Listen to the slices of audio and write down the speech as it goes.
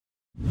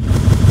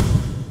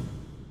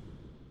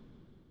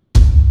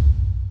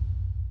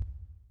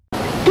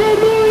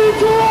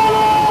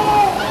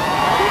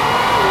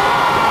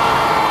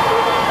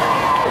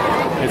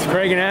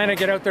to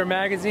Get Out There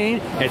magazine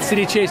at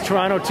City Chase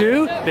Toronto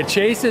 2. The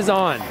chase is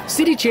on.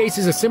 City Chase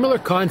is a similar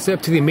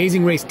concept to the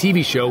Amazing Race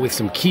TV show with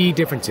some key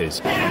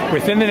differences.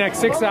 Within the next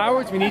 6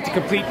 hours, we need to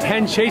complete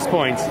 10 chase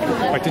points.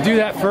 But to do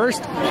that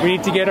first, we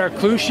need to get our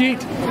clue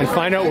sheet and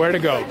find out where to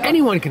go.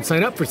 Anyone can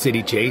sign up for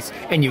City Chase,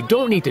 and you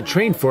don't need to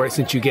train for it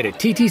since you get a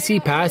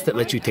TTC pass that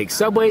lets you take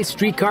subways,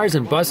 streetcars,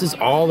 and buses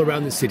all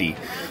around the city.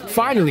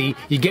 Finally,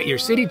 you get your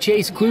City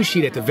Chase clue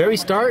sheet at the very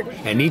start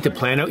and need to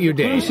plan out your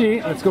day. Clue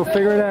sheet, let's go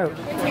figure it out.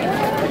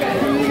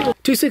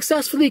 To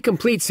successfully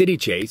complete City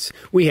Chase,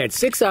 we had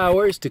 6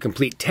 hours to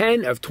complete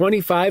 10 of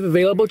 25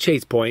 available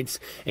chase points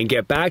and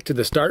get back to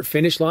the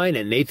start-finish line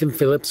at Nathan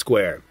Phillips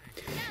Square.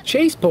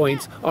 Chase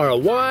points are a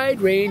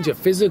wide range of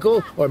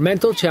physical or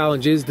mental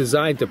challenges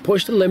designed to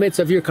push the limits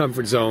of your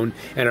comfort zone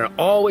and are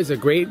always a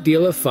great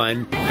deal of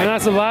fun. And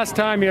that's the last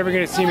time you're ever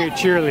going to see me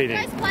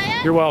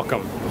cheerleading. You're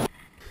welcome.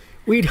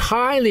 We'd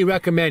highly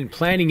recommend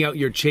planning out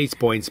your chase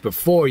points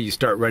before you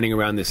start running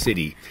around the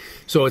city.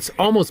 So it's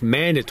almost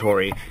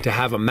mandatory to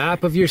have a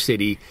map of your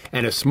city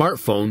and a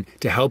smartphone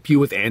to help you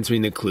with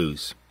answering the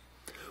clues.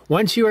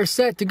 Once you are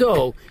set to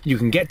go, you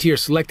can get to your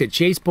selected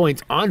chase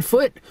points on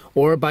foot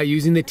or by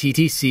using the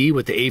TTC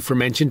with the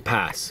aforementioned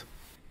pass.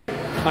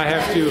 I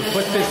have to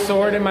put this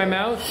sword in my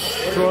mouth,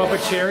 throw up a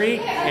cherry,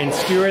 and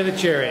skewer the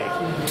cherry.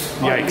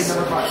 Yikes.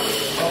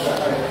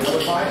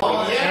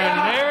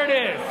 And there it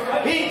is!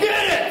 He did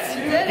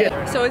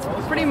it! So it's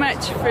pretty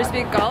much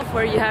frisbee golf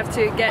where you have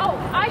to hit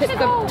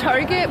the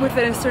target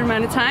within a certain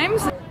amount of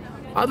times.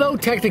 Although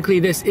technically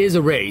this is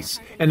a race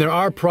and there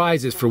are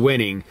prizes for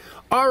winning,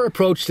 our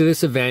approach to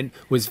this event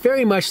was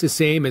very much the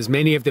same as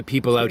many of the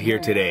people out here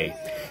today.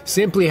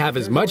 Simply have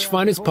as much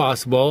fun as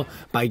possible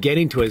by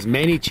getting to as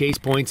many chase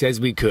points as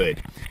we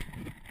could.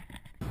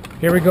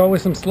 Here we go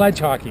with some sledge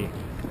hockey.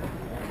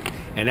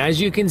 And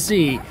as you can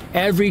see,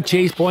 every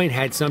chase point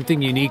had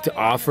something unique to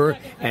offer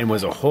and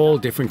was a whole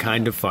different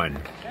kind of fun.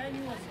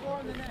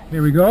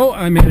 Here we go,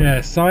 I'm in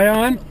a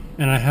Scion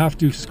and I have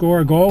to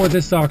score a goal with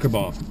this soccer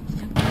ball.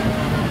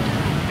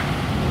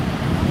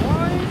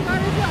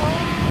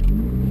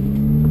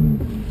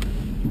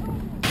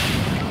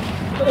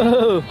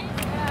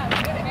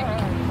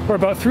 We're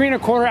about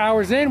 3¼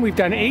 hours in. We've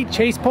done 8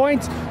 chase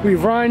points.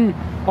 We've run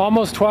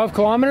almost 12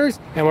 kilometers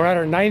and we're at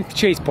our 9th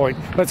chase point.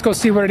 Let's go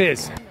see what it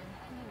is.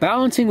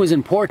 Balancing was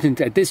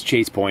important at this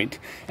chase point,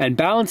 and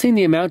balancing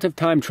the amount of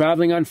time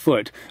traveling on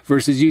foot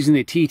versus using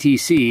the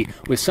TTC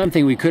was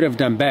something we could have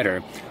done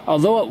better,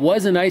 although it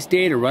was a nice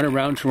day to run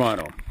around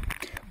Toronto.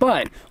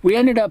 But we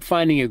ended up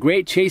finding a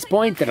great chase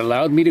point that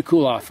allowed me to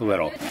cool off a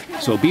little.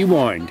 So be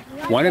warned,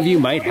 one of you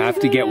might have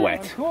to get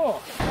wet.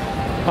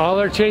 All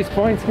our chase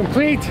points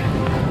complete.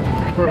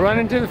 We're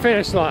running to the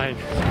finish line.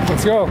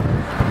 Let's go.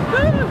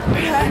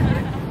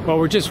 Well,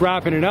 we're just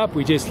wrapping it up.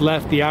 We just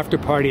left the after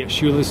party at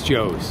Shoeless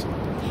Joe's.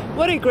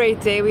 What a great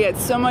day. We had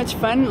so much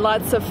fun,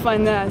 lots of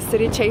fun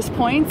city chase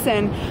points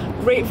and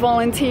great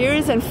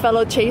volunteers and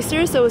fellow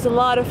chasers, so it was a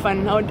lot of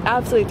fun. I would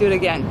absolutely do it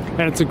again.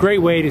 And it's a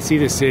great way to see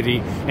the city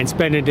and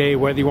spend a day,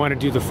 whether you want to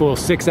do the full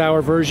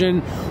 6-hour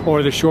version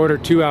or the shorter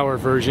 2-hour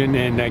version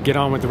and get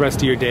on with the rest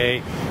of your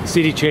day.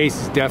 City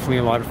Chase is definitely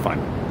a lot of fun.